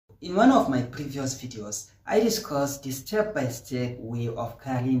In one of my previous videos, I discussed the step-by-step way of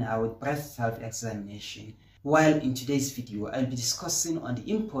carrying out breast self-examination, while in today's video, I'll be discussing on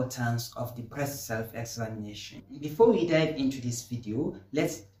the importance of the breast self-examination. Before we dive into this video,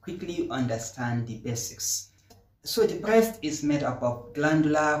 let's quickly understand the basics. So the breast is made up of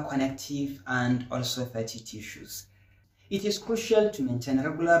glandular, connective, and also fatty tissues. It is crucial to maintain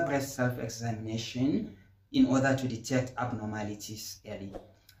regular breast self-examination in order to detect abnormalities early.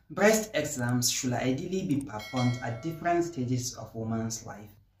 Breast exams should ideally be performed at different stages of woman's life.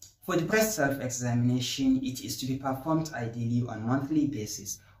 For the breast self-examination, it is to be performed ideally on a monthly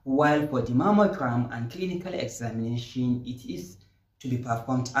basis, while for the mammogram and clinical examination, it is to be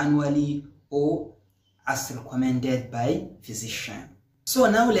performed annually or as recommended by physician.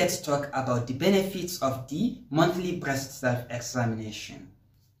 So now let's talk about the benefits of the monthly breast self-examination.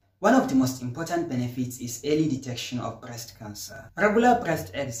 One of the most important benefits is early detection of breast cancer. Regular breast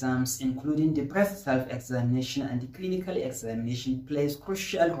exams, including the breast self-examination and the clinical examination, plays a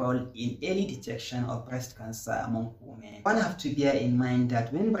crucial role in early detection of breast cancer among women. One has to bear in mind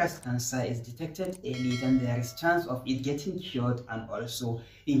that when breast cancer is detected early, then there is chance of it getting cured and also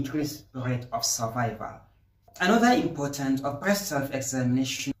increased rate of survival. Another important of breast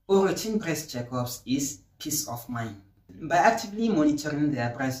self-examination or routine breast checkups is peace of mind. By actively monitoring their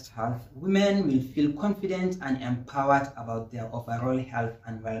breast health, women will feel confident and empowered about their overall health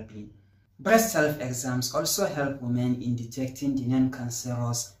and well-being. Breast self-exams also help women in detecting the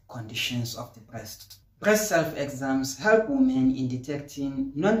non-cancerous conditions of the breast. Breast self-exams help women in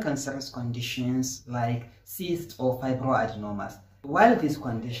detecting non-cancerous conditions like cysts or fibroadenomas. While these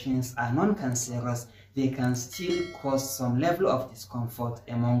conditions are non-cancerous, they can still cause some level of discomfort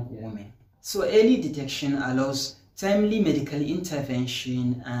among women. So early detection allows timely medical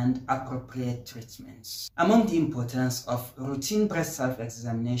intervention and appropriate treatments. Among the importance of routine breast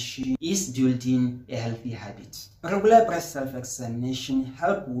self-examination is building a healthy habit. Regular breast self-examination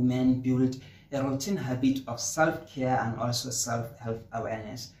helps women build a routine habit of self-care and also self-health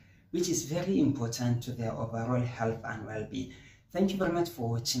awareness, which is very important to their overall health and well-being. Thank you very much for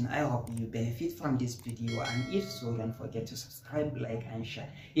watching. I hope you benefit from this video, and if so, don't forget to subscribe, like, and share.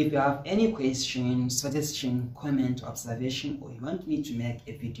 If you have any question, suggestion, comment, observation, or you want me to make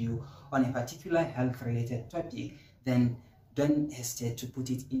a video on a particular health related topic, then don't hesitate to put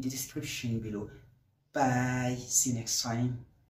it in the description below. Bye. See you next time.